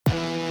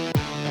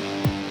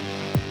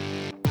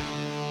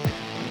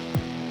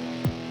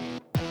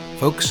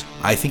Folks,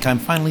 I think I'm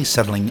finally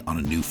settling on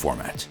a new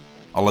format.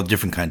 I'll have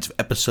different kinds of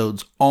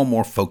episodes, all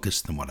more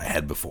focused than what I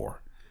had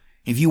before.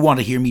 If you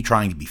want to hear me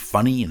trying to be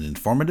funny and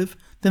informative,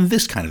 then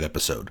this kind of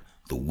episode,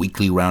 the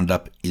Weekly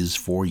Roundup, is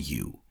for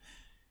you.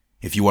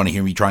 If you want to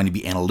hear me trying to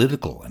be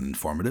analytical and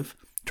informative,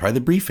 try the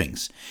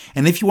briefings.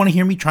 And if you want to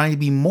hear me trying to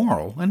be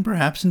moral and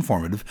perhaps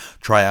informative,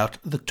 try out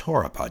the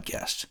Torah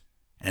podcast.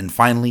 And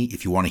finally,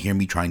 if you want to hear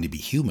me trying to be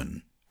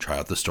human, try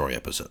out the story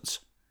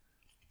episodes.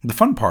 The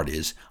fun part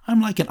is,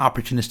 I'm like an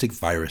opportunistic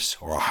virus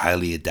or a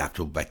highly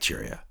adaptable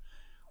bacteria.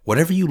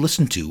 Whatever you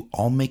listen to,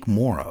 I'll make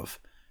more of,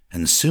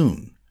 and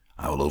soon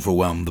I will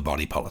overwhelm the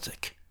body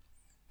politic.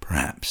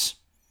 Perhaps.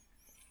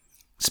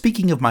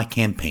 Speaking of my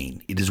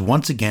campaign, it is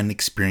once again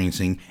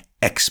experiencing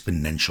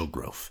exponential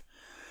growth.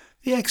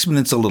 The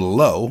exponent's a little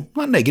low,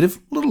 not negative,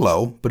 a little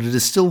low, but it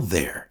is still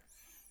there.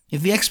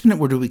 If the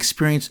exponent were to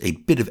experience a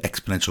bit of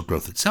exponential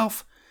growth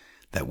itself,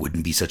 that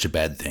wouldn't be such a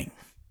bad thing.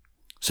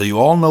 So you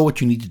all know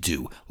what you need to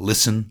do.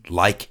 Listen,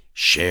 like,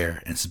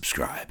 share, and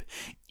subscribe.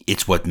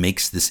 It's what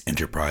makes this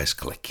enterprise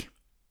click.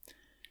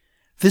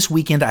 This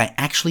weekend, I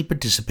actually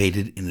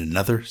participated in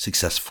another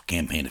successful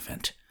campaign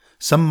event.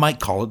 Some might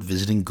call it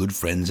visiting good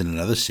friends in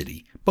another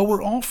city, but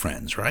we're all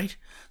friends, right?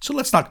 So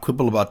let's not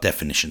quibble about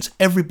definitions.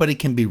 Everybody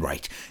can be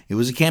right. It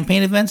was a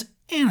campaign event,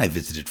 and I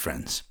visited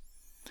friends.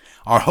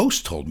 Our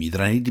host told me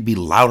that I need to be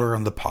louder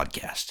on the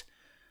podcast.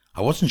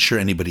 I wasn't sure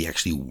anybody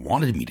actually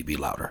wanted me to be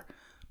louder.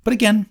 But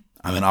again,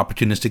 I'm an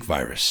opportunistic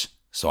virus,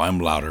 so I'm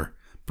louder,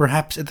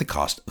 perhaps at the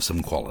cost of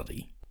some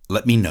quality.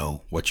 Let me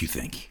know what you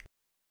think.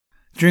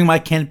 During my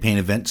campaign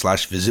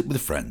event/visit with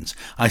friends,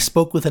 I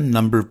spoke with a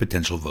number of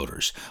potential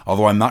voters.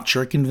 Although I'm not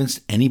sure I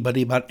convinced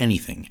anybody about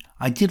anything,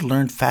 I did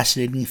learn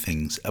fascinating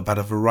things about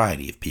a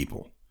variety of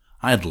people.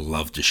 I'd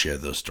love to share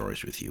those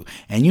stories with you.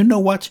 And you know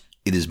what?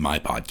 It is my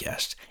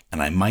podcast,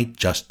 and I might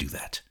just do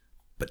that.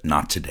 But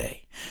not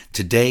today.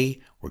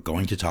 Today, we're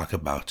going to talk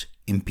about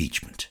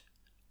impeachment.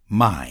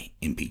 My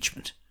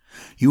impeachment.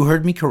 You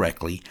heard me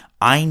correctly.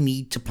 I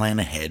need to plan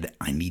ahead.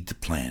 I need to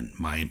plan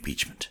my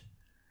impeachment.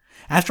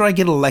 After I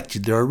get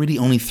elected, there are really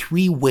only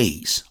 3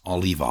 ways I'll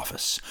leave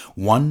office.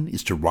 One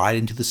is to ride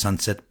into the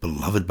sunset,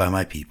 beloved by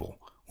my people.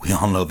 We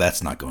all know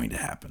that's not going to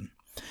happen.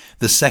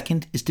 The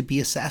second is to be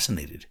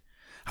assassinated.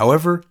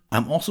 However,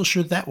 I'm also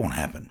sure that won't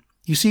happen.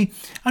 You see,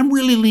 I'm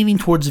really leaning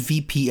towards a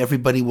VP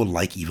everybody will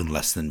like even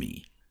less than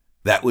me.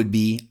 That would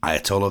be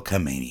Ayatollah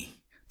Khamenei.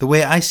 The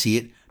way I see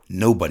it,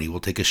 nobody will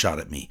take a shot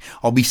at me.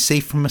 I'll be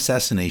safe from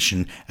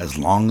assassination as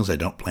long as I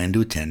don't plan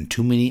to attend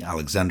too many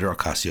Alexander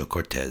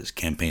Ocasio-Cortez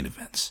campaign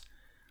events.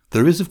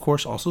 There is, of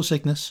course, also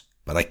sickness,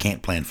 but I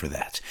can't plan for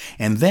that.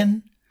 And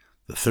then,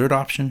 the third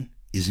option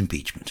is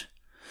impeachment.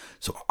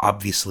 So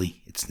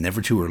obviously, it's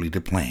never too early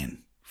to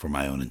plan for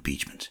my own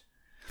impeachment.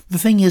 The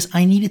thing is,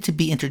 I need it to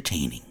be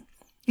entertaining.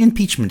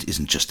 Impeachment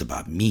isn't just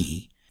about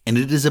me, and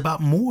it is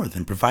about more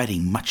than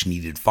providing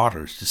much-needed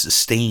fodder to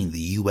sustain the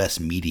U.S.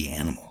 media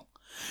animal.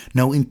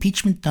 No,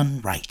 impeachment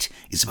done right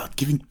is about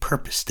giving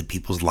purpose to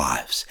people's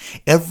lives.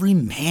 Every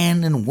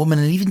man and woman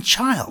and even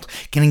child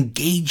can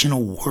engage in a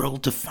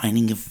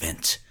world-defining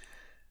event.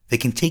 They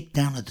can take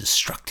down a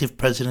destructive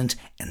president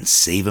and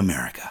save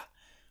America,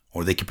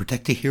 or they can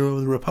protect a hero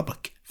of the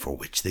republic for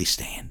which they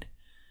stand.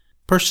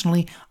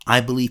 Personally, I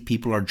believe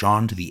people are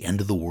drawn to the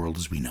end of the world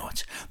as we know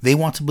it. They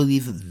want to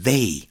believe that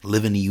they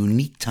live in a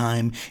unique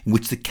time in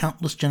which the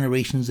countless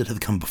generations that have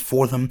come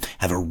before them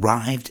have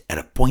arrived at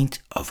a point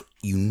of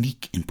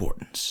unique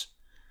importance.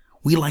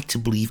 We like to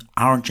believe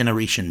our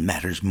generation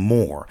matters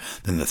more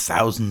than the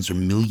thousands or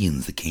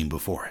millions that came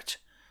before it.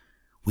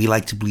 We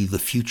like to believe the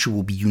future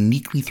will be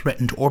uniquely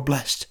threatened or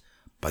blessed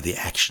by the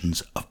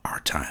actions of our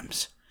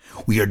times.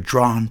 We are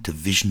drawn to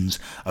visions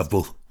of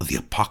both the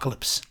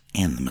apocalypse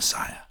and the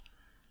Messiah.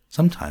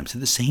 Sometimes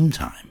at the same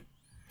time.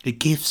 It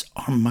gives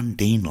our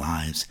mundane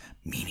lives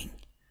meaning.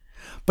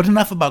 But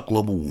enough about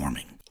global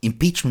warming.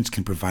 Impeachments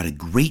can provide a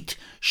great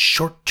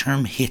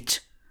short-term hit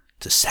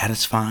to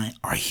satisfy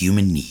our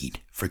human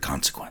need for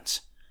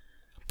consequence.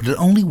 But it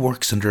only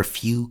works under a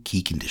few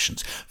key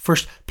conditions.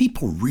 First,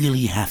 people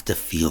really have to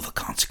feel the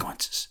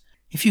consequences.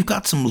 If you've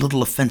got some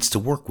little offense to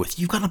work with,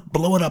 you've got to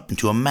blow it up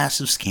into a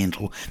massive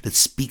scandal that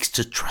speaks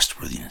to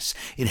trustworthiness.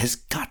 It has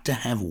got to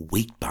have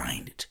weight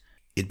behind it.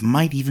 It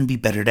might even be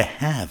better to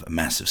have a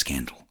massive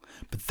scandal,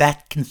 but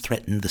that can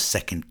threaten the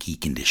second key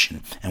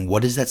condition. And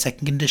what is that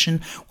second condition?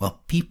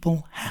 Well,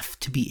 people have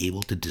to be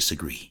able to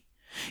disagree.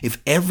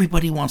 If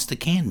everybody wants to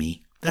can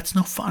me, that's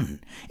no fun.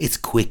 It's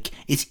quick,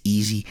 it's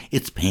easy,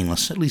 it's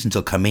painless, at least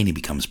until Khamenei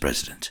becomes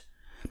president.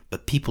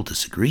 But people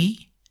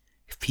disagree?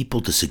 If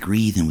people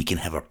disagree, then we can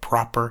have a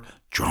proper,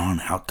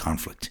 drawn-out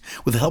conflict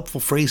with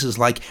helpful phrases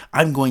like,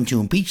 I'm going to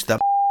impeach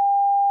the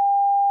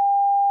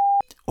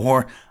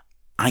or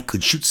I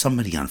could shoot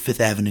somebody on Fifth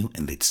Avenue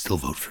and they'd still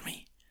vote for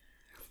me.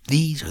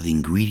 These are the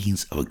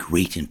ingredients of a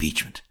great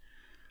impeachment.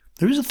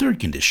 There is a third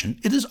condition.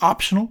 It is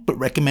optional, but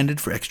recommended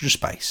for extra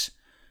spice.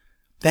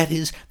 That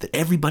is, that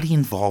everybody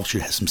involved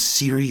should have some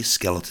serious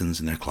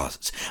skeletons in their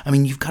closets. I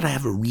mean, you've got to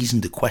have a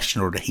reason to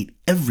question or to hate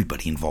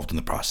everybody involved in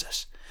the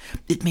process.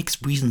 It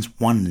makes reasons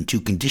 1 and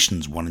 2,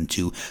 conditions 1 and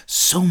 2,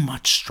 so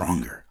much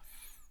stronger.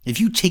 If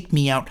you take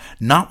me out,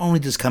 not only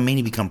does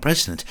Khomeini become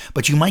president,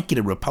 but you might get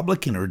a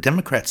Republican or a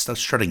Democrat start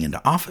strutting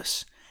into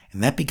office.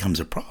 And that becomes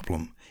a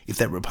problem if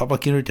that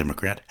Republican or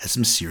Democrat has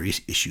some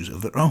serious issues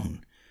of their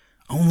own.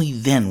 Only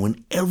then,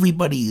 when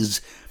everybody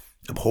is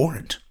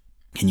abhorrent,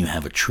 can you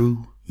have a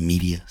true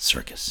media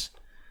circus.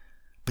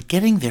 But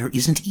getting there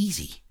isn't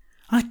easy.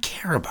 I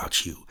care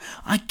about you.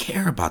 I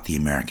care about the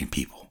American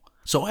people.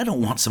 So I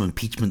don't want some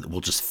impeachment that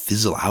will just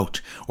fizzle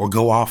out or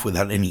go off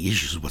without any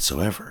issues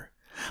whatsoever.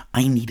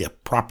 I need a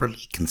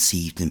properly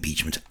conceived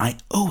impeachment. I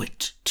owe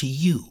it to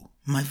you,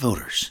 my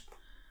voters.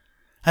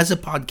 As a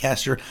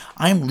podcaster,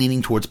 I am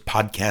leaning towards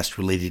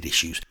podcast-related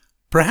issues.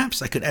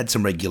 Perhaps I could add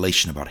some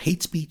regulation about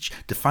hate speech,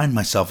 define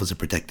myself as a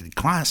protected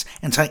class,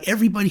 and tie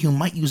everybody who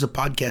might use a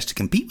podcast to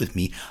compete with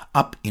me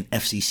up in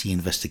FCC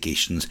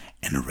investigations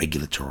and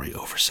regulatory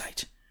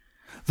oversight.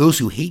 Those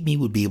who hate me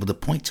would be able to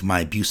point to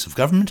my abuse of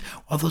government,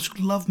 while those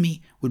who love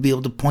me would be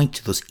able to point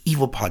to those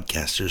evil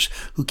podcasters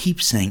who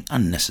keep saying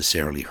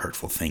unnecessarily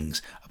hurtful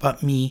things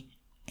about me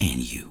and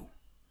you.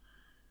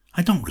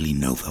 I don't really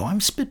know, though. I'm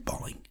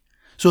spitballing.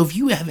 So if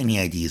you have any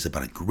ideas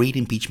about a great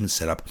impeachment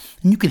setup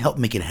and you can help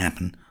make it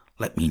happen,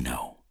 let me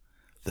know.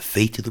 The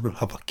fate of the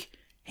Republic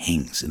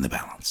hangs in the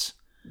balance.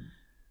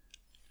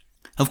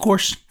 Of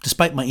course,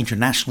 despite my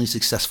internationally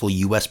successful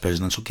U.S.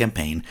 presidential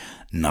campaign,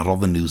 not all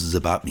the news is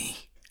about me.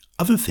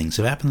 Other things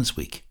have happened this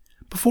week.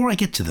 Before I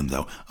get to them,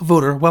 though, a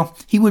voter, well,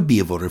 he would be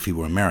a voter if he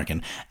were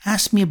American,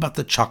 asked me about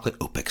the chocolate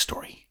OPEC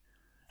story.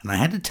 And I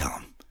had to tell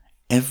him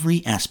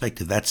every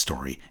aspect of that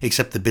story,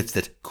 except the bits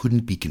that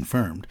couldn't be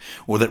confirmed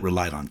or that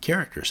relied on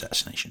character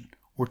assassination,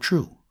 were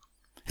true.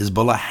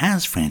 Hezbollah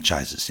has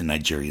franchises in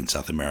Nigeria and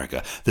South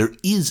America. There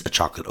is a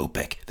chocolate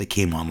OPEC that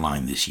came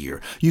online this year.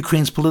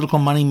 Ukraine's political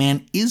money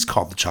man is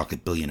called the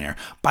chocolate billionaire.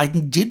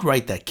 Biden did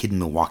write that kid in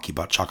Milwaukee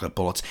about chocolate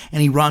bullets,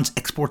 and Iran's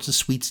exports of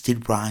sweets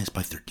did rise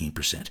by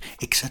 13%,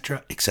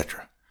 etc.,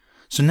 etc.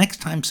 So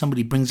next time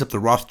somebody brings up the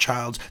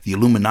Rothschilds, the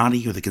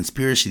Illuminati, or the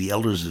conspiracy of the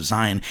Elders of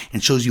Zion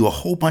and shows you a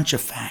whole bunch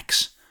of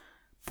facts,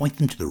 point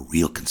them to the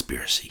real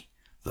conspiracy,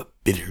 the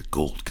bitter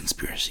gold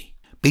conspiracy.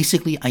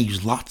 Basically, I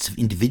use lots of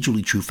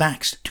individually true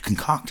facts to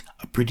concoct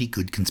a pretty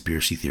good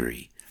conspiracy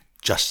theory,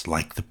 just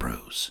like the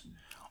pros.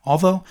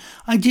 Although,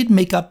 I did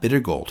make up bitter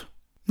gold.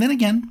 Then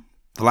again,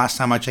 the last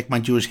time I checked my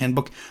Jewish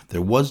handbook,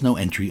 there was no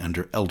entry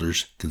under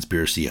Elders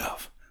Conspiracy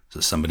of. So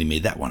somebody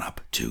made that one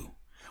up, too.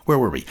 Where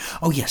were we?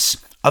 Oh yes,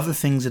 other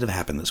things that have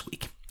happened this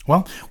week.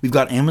 Well, we've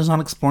got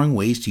Amazon exploring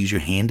ways to use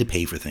your hand to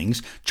pay for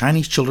things,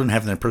 Chinese children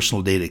having their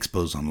personal data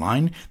exposed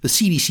online, the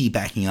CDC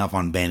backing off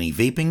on banning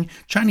vaping,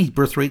 Chinese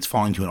birth rates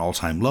falling to an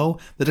all-time low,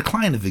 the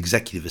decline of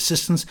executive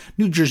assistants,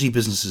 New Jersey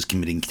businesses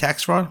committing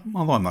tax fraud,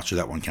 although I'm not sure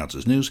that one counts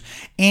as news,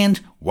 and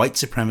white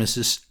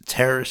supremacists,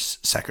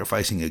 terrorists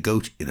sacrificing a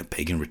goat in a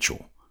pagan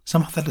ritual.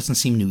 Somehow that doesn't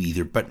seem new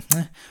either, but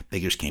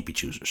beggars can't be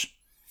choosers.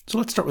 So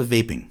let's start with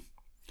vaping.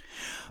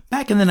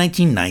 Back in the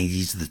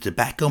 1990s, the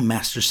Tobacco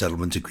Master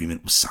Settlement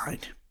Agreement was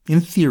signed. In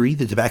theory,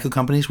 the tobacco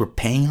companies were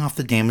paying off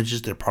the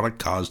damages their product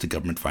caused to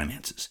government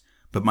finances.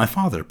 But my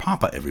father,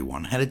 Papa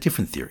everyone, had a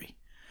different theory.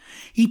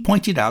 He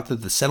pointed out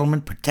that the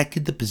settlement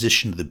protected the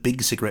position of the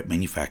big cigarette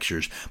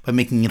manufacturers by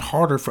making it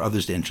harder for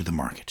others to enter the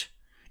market.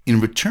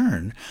 In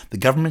return, the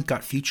government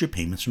got future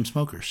payments from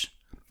smokers.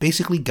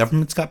 Basically,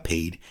 governments got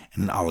paid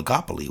and an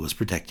oligopoly was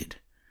protected.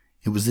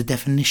 It was the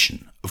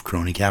definition of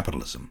crony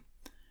capitalism.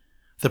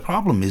 The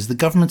problem is the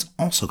governments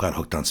also got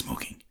hooked on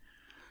smoking.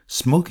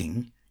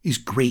 Smoking is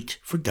great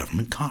for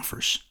government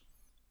coffers.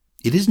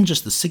 It isn't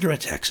just the cigarette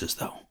taxes,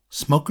 though.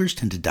 Smokers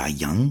tend to die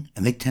young,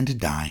 and they tend to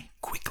die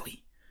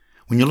quickly.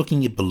 When you're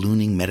looking at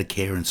ballooning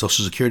Medicare and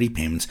Social Security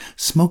payments,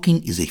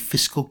 smoking is a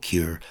fiscal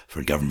cure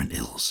for government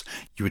ills.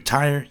 You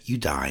retire, you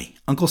die.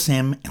 Uncle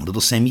Sam and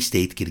Little Sammy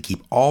State get to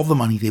keep all the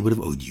money they would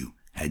have owed you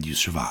had you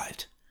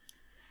survived.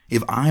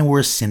 If I were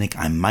a cynic,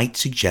 I might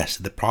suggest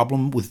that the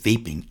problem with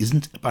vaping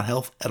isn't about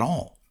health at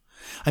all.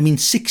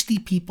 60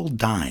 people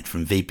died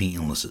from vaping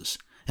illnesses,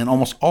 and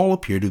almost all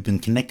appear to have been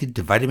connected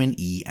to vitamin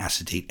E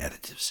acetate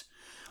additives,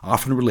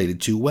 often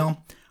related to,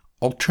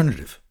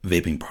 alternative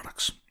vaping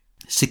products.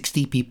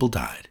 60 people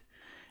died,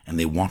 and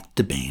they want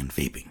to ban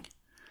vaping.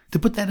 To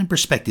put that in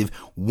perspective,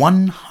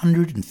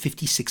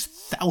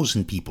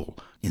 156,000 people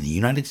in the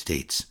United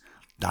States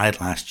died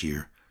last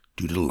year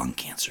due to lung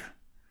cancer.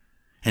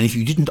 And if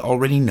you didn't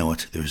already know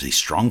it, there is a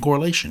strong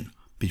correlation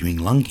between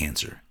lung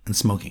cancer and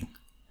smoking.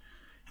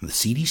 And the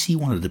CDC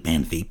wanted to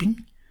ban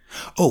vaping?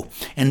 Oh,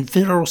 and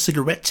federal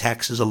cigarette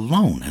taxes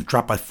alone have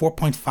dropped by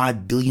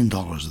 $4.5 billion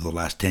over the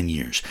last 10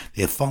 years.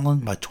 They have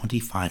fallen by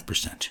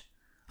 25%.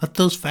 Let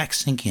those facts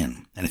sink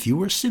in, and if you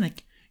were a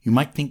cynic, you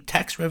might think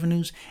tax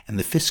revenues and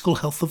the fiscal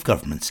health of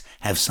governments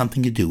have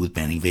something to do with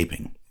banning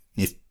vaping,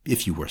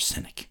 if you were a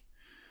cynic.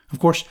 Of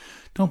course,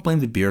 don't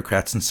blame the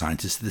bureaucrats and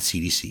scientists at the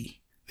CDC.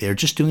 They are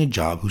just doing a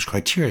job whose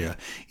criteria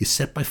is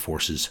set by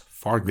forces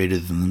far greater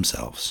than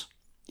themselves.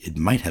 It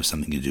might have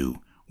something to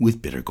do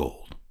with bitter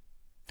gold.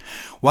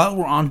 While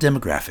we're on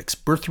demographics,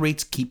 birth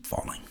rates keep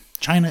falling.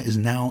 China is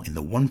now in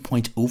the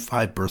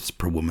 1.05 births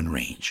per woman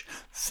range.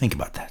 Think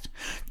about that.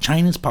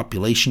 China's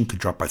population could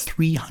drop by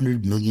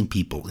 300 million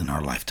people in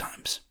our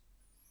lifetimes.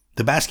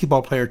 The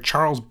basketball player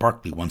Charles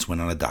Barkley once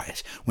went on a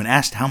diet. When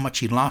asked how much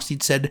he'd lost,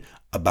 he'd said,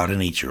 about an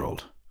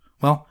 8-year-old.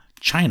 Well,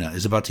 China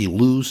is about to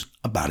lose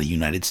about a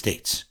United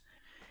States.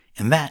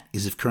 And that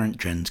is if current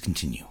trends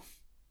continue.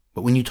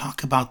 But when you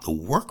talk about the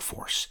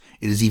workforce,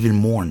 it is even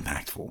more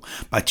impactful.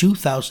 By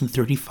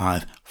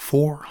 2035,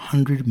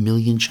 400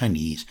 million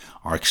Chinese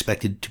are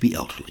expected to be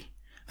elderly.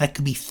 That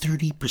could be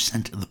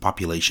 30% of the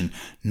population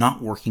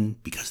not working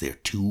because they are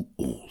too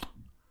old.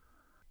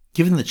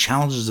 Given the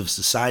challenges of a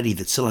society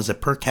that still has a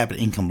per capita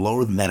income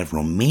lower than that of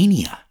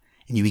Romania,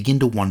 and you begin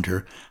to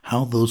wonder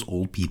how those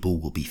old people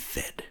will be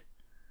fed.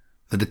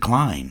 The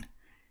decline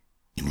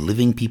in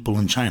living people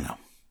in China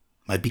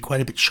might be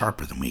quite a bit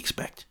sharper than we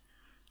expect.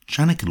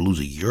 China could lose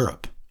a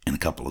Europe in a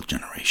couple of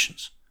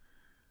generations.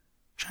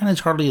 China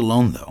is hardly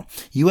alone, though.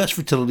 U.S.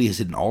 fertility has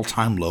hit an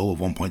all-time low of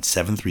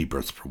 1.73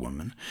 births per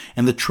woman,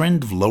 and the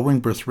trend of lowering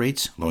birth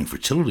rates, lowering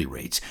fertility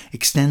rates,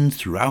 extends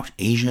throughout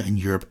Asia and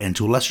Europe, and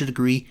to a lesser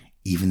degree,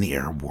 even the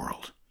Arab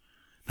world.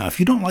 Now, if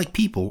you don't like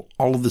people,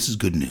 all of this is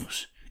good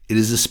news. It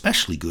is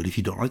especially good if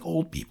you don't like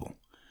old people.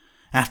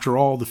 After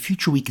all, the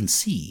future we can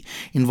see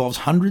involves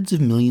hundreds of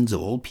millions of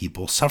old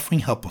people suffering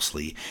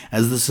helplessly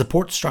as the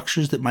support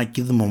structures that might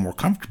give them a more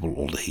comfortable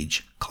old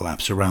age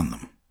collapse around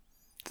them.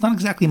 It's not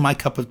exactly my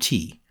cup of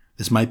tea.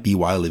 This might be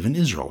why I live in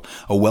Israel,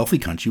 a wealthy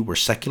country where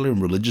secular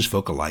and religious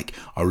folk alike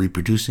are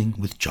reproducing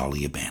with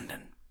jolly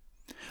abandon.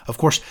 Of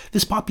course,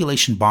 this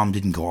population bomb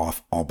didn't go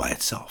off all by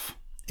itself.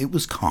 It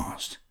was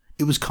caused.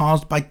 It was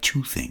caused by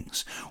two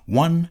things.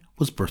 One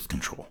was birth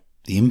control.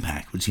 The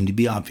impact would seem to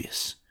be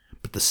obvious.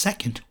 But the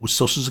second was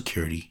Social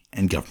Security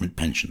and government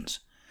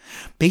pensions.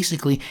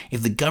 Basically,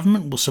 if the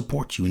government will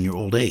support you in your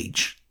old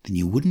age, then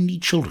you wouldn't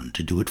need children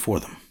to do it for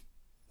them.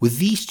 With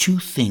these two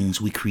things,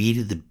 we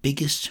created the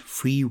biggest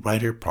free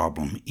rider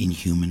problem in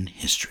human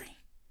history.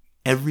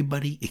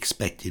 Everybody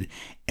expected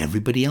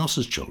everybody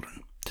else's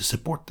children to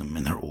support them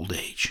in their old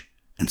age,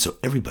 and so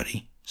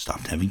everybody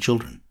stopped having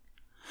children.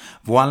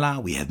 Voila,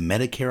 we have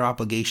Medicare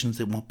obligations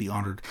that won't be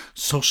honored,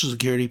 Social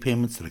Security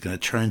payments that are going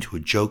to turn into a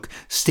joke,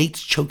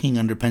 states choking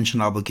under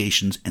pension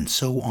obligations, and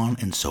so on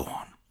and so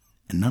on.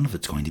 And none of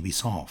it's going to be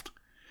solved.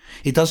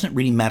 It doesn't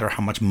really matter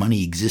how much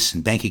money exists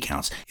in bank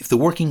accounts. If the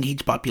working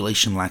age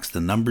population lacks the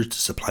numbers to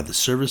supply the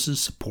services,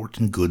 support,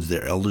 and goods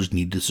their elders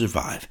need to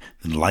survive,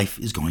 then life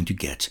is going to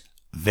get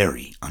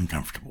very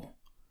uncomfortable.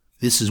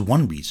 This is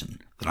one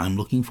reason that I'm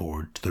looking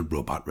forward to the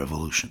robot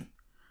revolution.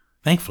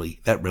 Thankfully,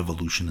 that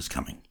revolution is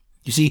coming.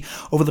 You see,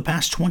 over the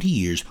past 20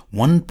 years,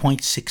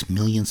 1.6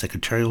 million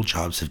secretarial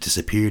jobs have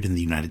disappeared in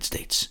the United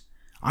States.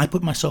 I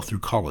put myself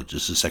through college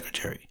as a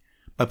secretary.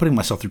 By putting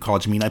myself through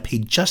college, I mean I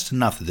paid just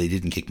enough that they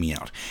didn't kick me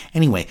out.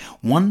 Anyway,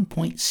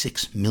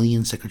 1.6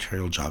 million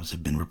secretarial jobs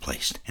have been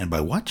replaced. And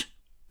by what?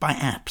 By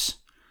apps.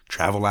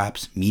 Travel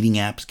apps, meeting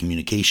apps,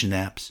 communication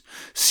apps.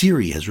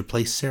 Siri has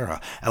replaced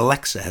Sarah.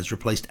 Alexa has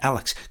replaced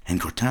Alex.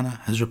 And Cortana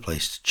has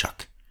replaced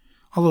Chuck.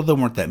 Although there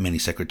weren't that many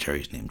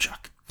secretaries named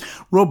Chuck.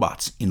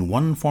 Robots, in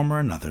one form or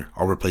another,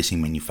 are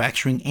replacing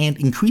manufacturing and,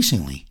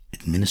 increasingly,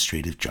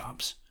 administrative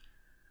jobs.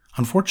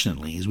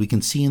 Unfortunately, as we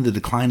can see in the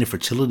decline of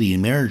fertility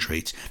and marriage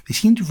rates, they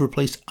seem to have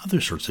replaced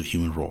other sorts of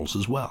human roles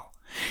as well.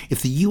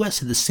 If the U.S.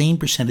 had the same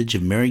percentage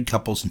of married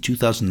couples in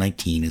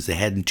 2019 as they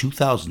had in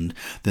 2000,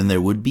 then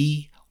there would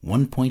be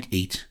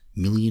 1.8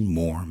 million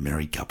more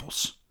married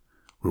couples.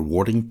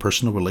 Rewarding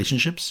personal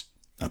relationships?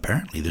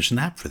 Apparently there's an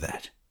app for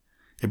that.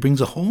 It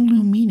brings a whole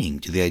new meaning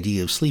to the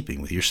idea of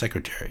sleeping with your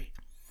secretary.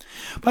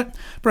 But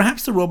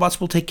perhaps the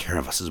robots will take care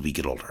of us as we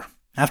get older.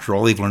 After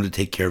all, they've learned to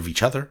take care of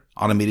each other.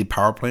 Automated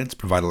power plants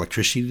provide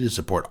electricity to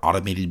support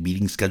automated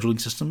meeting scheduling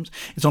systems.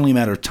 It's only a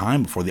matter of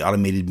time before the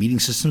automated meeting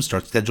systems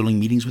start scheduling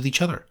meetings with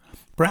each other.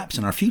 Perhaps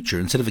in our future,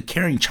 instead of a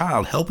caring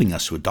child helping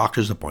us to a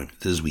doctor's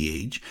appointment as we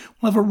age,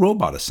 we'll have a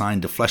robot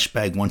assigned to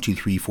fleshbag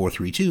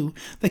 123432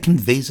 that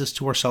conveys us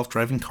to our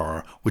self-driving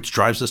car, which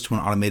drives us to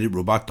an automated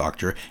robot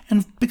doctor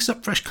and picks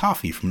up fresh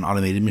coffee from an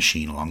automated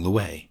machine along the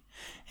way.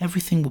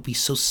 Everything will be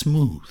so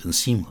smooth and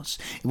seamless.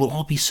 It will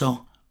all be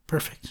so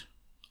perfect.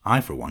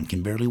 I, for one,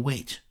 can barely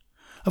wait.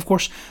 Of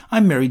course,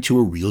 I'm married to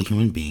a real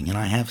human being and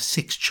I have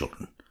 6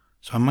 children,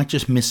 so I might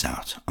just miss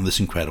out on this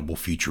incredible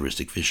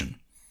futuristic vision.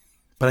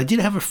 But I did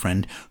have a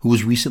friend who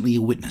was recently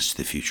a witness to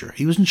the future.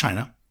 He was in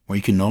China, where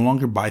you can no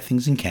longer buy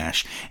things in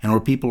cash and where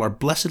people are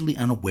blessedly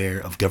unaware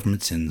of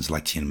government sins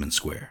like Tiananmen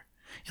Square.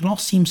 It all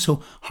seems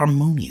so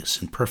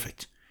harmonious and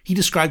perfect. He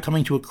described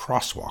coming to a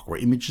crosswalk where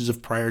images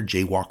of prior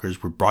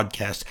jaywalkers were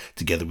broadcast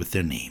together with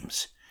their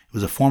names. It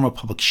was a form of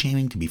public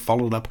shaming to be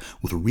followed up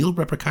with real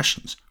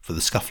repercussions for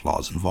the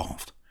scufflaws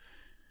involved.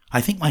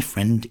 I think my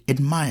friend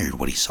admired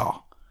what he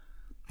saw,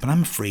 but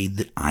I'm afraid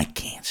that I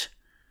can't.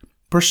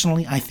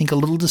 Personally, I think a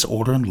little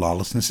disorder and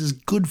lawlessness is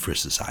good for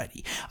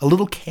society. A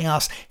little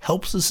chaos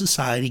helps the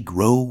society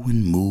grow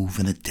and move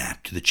and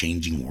adapt to the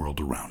changing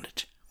world around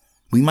it.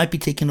 We might be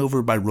taken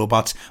over by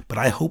robots, but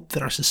I hope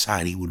that our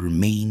society would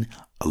remain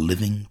a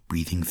living,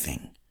 breathing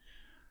thing.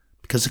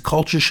 because a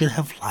culture should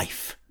have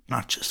life,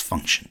 not just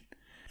function.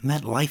 And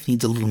that life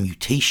needs a little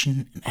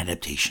mutation and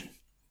adaptation.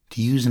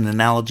 To use an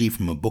analogy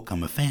from a book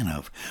I'm a fan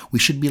of, we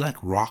should be like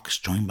rocks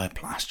joined by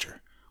plaster.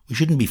 We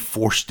shouldn't be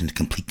forced into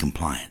complete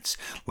compliance,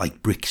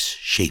 like bricks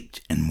shaped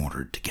and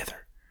mortared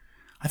together.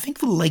 I think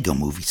the Lego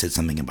movie said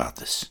something about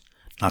this.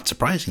 Not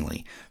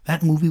surprisingly,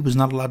 that movie was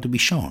not allowed to be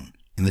shown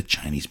in the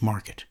Chinese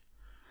market.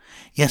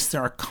 Yes,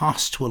 there are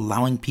costs to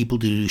allowing people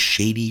to do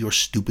shady or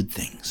stupid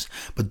things,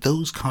 but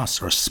those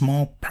costs are a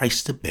small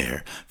price to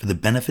bear for the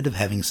benefit of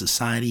having a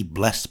society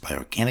blessed by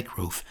organic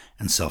growth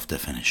and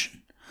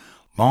self-definition.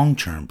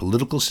 Long-term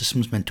political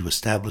systems meant to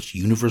establish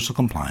universal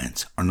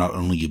compliance are not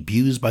only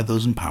abused by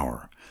those in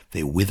power,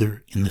 they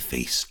wither in the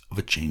face of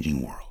a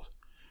changing world.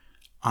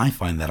 I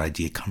find that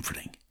idea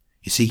comforting.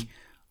 You see,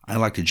 I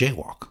like to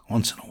jaywalk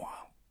once in a while.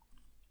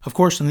 Of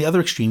course, on the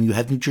other extreme, you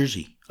have New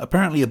Jersey.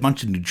 Apparently, a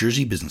bunch of New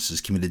Jersey businesses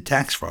committed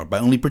tax fraud by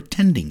only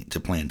pretending to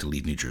plan to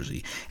leave New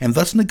Jersey, and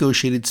thus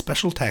negotiated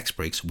special tax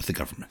breaks with the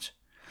government.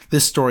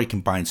 This story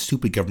combines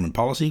stupid government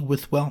policy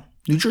with, well,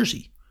 New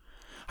Jersey.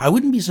 I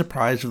wouldn't be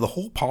surprised if the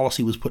whole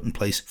policy was put in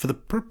place for the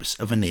purpose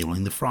of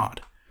enabling the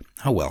fraud.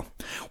 Oh well,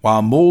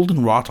 while mold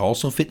and rot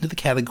also fit into the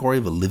category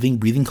of a living,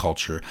 breathing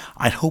culture,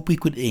 I'd hope we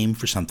could aim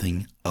for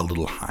something a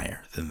little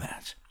higher than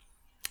that.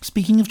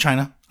 Speaking of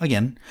China,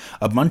 again,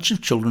 a bunch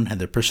of children had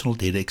their personal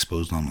data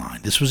exposed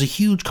online. This was a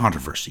huge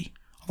controversy,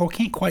 although I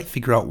can't quite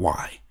figure out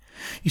why.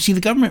 You see, the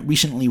government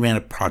recently ran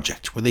a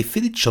project where they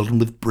fitted children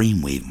with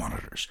brainwave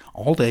monitors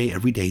all day,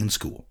 every day in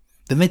school.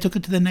 Then they took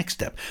it to the next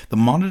step. The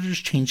monitors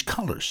changed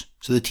colors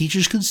so the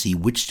teachers could see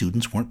which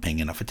students weren't paying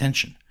enough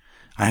attention.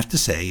 I have to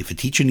say, if a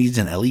teacher needs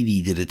an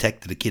LED to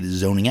detect that a kid is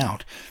zoning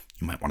out,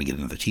 you might want to get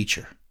another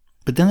teacher.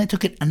 But then they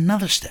took it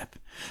another step.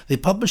 They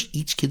published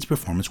each kid's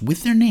performance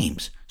with their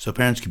names so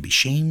parents could be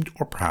shamed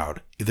or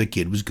proud if their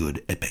kid was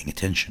good at paying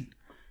attention.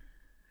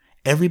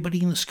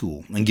 Everybody in the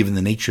school, and given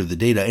the nature of the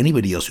data,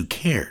 anybody else who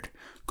cared,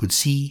 could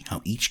see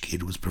how each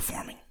kid was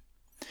performing.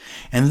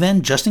 And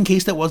then, just in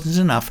case that wasn't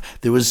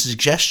enough, there was a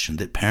suggestion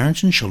that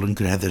parents and children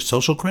could have their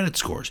social credit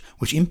scores,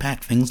 which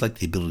impact things like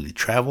the ability to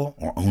travel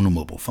or own a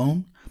mobile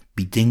phone,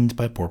 be dinged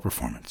by poor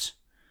performance.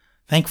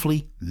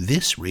 Thankfully,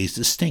 this raised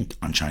a stink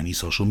on Chinese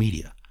social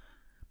media.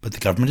 But the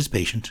government is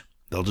patient.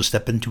 They'll just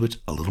step into it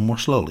a little more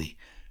slowly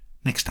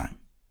next time.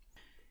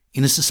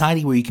 In a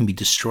society where you can be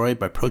destroyed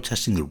by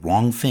protesting the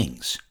wrong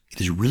things,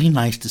 it is really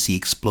nice to see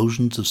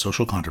explosions of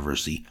social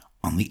controversy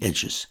on the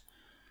edges.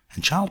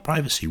 And child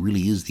privacy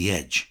really is the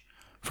edge.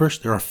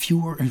 First, there are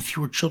fewer and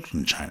fewer children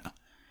in China.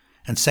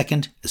 And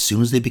second, as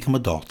soon as they become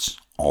adults,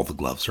 all the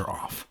gloves are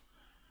off.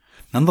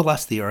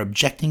 Nonetheless, they are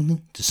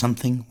objecting to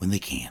something when they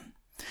can.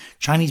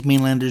 Chinese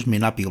mainlanders may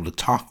not be able to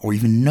talk or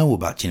even know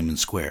about Tiananmen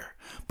Square,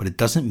 but it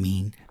doesn't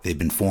mean they've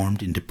been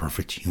formed into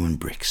perfect human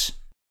bricks.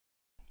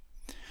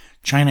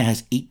 China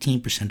has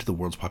 18% of the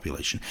world's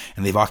population,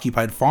 and they've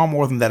occupied far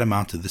more than that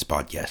amount to this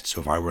podcast. So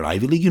if I were an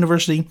Ivy League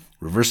university,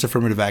 reverse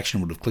affirmative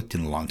action would have clicked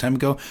in a long time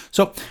ago.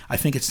 So I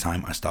think it's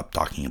time I stopped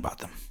talking about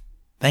them.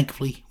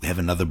 Thankfully, we have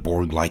another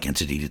Borg-like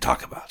entity to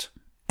talk about: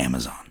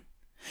 Amazon.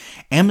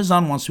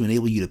 Amazon wants to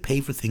enable you to pay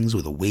for things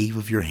with a wave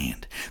of your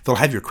hand. They'll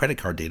have your credit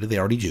card data, they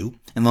already do,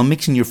 and they'll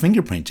mix in your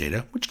fingerprint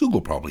data, which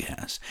Google probably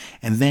has,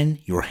 and then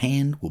your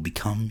hand will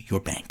become your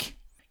bank.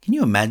 Can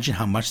you imagine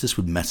how much this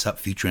would mess up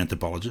future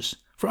anthropologists?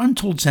 For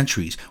untold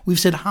centuries, we've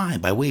said hi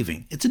by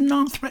waving. It's a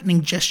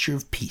non-threatening gesture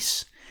of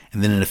peace.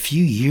 And then in a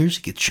few years,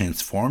 it gets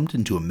transformed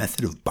into a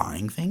method of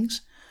buying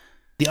things?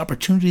 The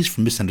opportunities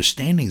for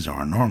misunderstandings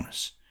are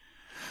enormous.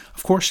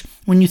 Of course,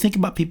 when you think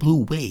about people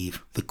who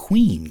wave, the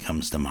Queen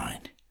comes to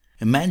mind.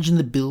 Imagine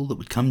the bill that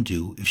would come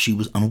due if she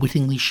was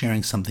unwittingly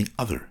sharing something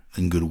other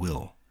than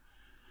goodwill.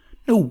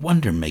 No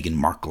wonder Meghan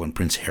Markle and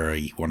Prince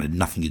Harry wanted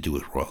nothing to do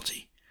with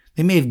royalty.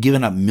 They may have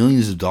given up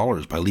millions of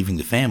dollars by leaving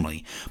the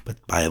family,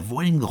 but by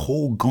avoiding the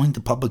whole going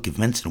to public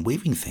events and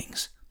waving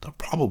things, they'll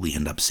probably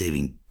end up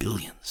saving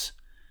billions.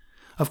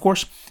 Of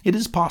course, it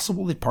is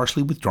possible they've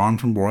partially withdrawn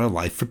from royal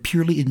life for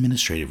purely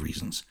administrative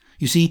reasons.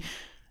 You see,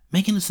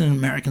 Meghan is an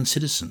American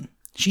citizen.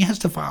 She has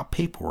to file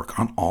paperwork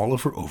on all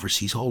of her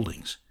overseas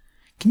holdings.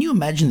 Can you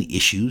imagine the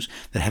issues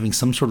that having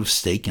some sort of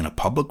stake in a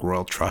public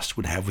royal trust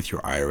would have with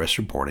your IRS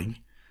reporting?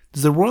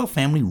 Does the royal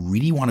family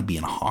really want to be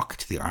in hock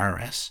to the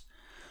IRS?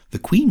 The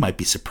Queen might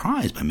be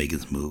surprised by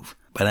Meghan's move,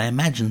 but I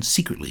imagine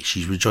secretly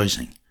she's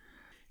rejoicing.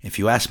 If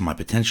you ask my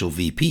potential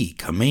VP,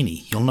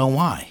 Khamenei, you'll know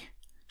why.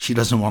 She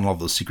doesn't want all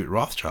those secret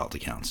Rothschild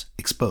accounts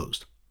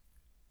exposed.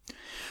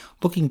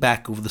 Looking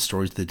back over the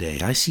stories of the day,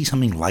 I see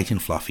something light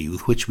and fluffy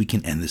with which we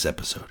can end this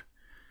episode.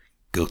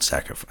 Goat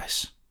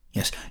sacrifice.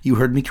 Yes, you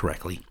heard me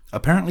correctly.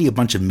 Apparently a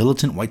bunch of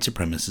militant white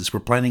supremacists were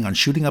planning on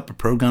shooting up a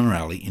pro-gun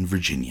rally in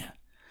Virginia.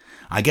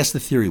 I guess the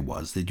theory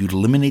was that you'd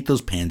eliminate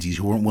those pansies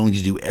who weren't willing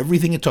to do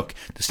everything it took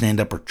to stand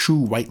up for true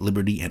white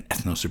liberty and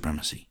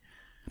ethno-supremacy.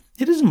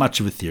 It isn't much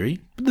of a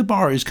theory, but the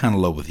bar is kind of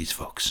low with these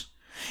folks.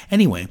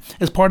 Anyway,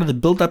 as part of the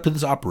build-up to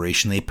this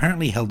operation, they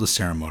apparently held a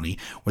ceremony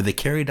where they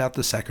carried out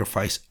the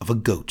sacrifice of a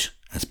goat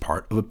as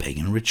part of a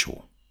pagan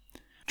ritual.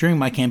 During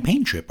my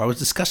campaign trip, I was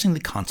discussing the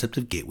concept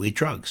of gateway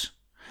drugs.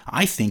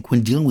 I think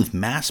when dealing with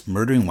mass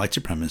murdering white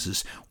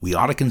supremacists, we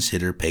ought to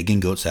consider pagan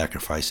goat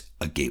sacrifice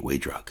a gateway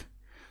drug.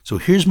 So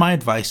here's my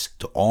advice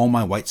to all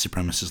my white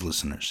supremacist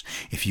listeners.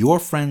 If your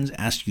friends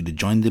ask you to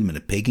join them in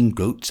a pagan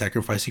goat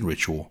sacrificing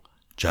ritual,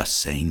 just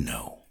say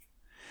no.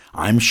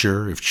 I'm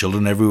sure if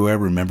children everywhere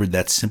remembered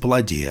that simple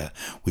idea,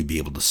 we'd be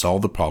able to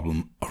solve the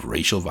problem of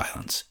racial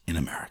violence in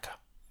America.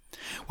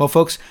 Well,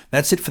 folks,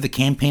 that's it for the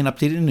campaign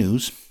updated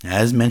news.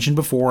 As mentioned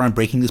before, I'm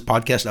breaking this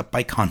podcast up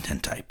by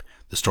content type.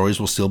 The stories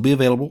will still be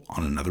available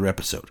on another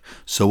episode.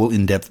 So will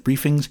in-depth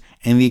briefings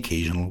and the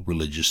occasional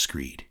religious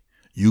screed.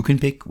 You can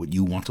pick what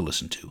you want to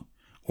listen to.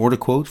 Or to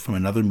quote from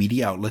another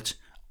media outlet,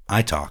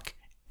 I talk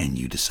and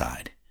you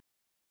decide.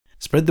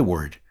 Spread the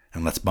word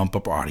and let's bump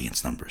up our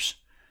audience numbers.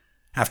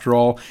 After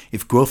all,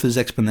 if growth is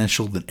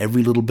exponential, then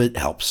every little bit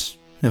helps,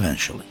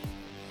 eventually.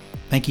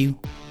 Thank you,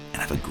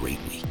 and have a great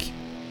week.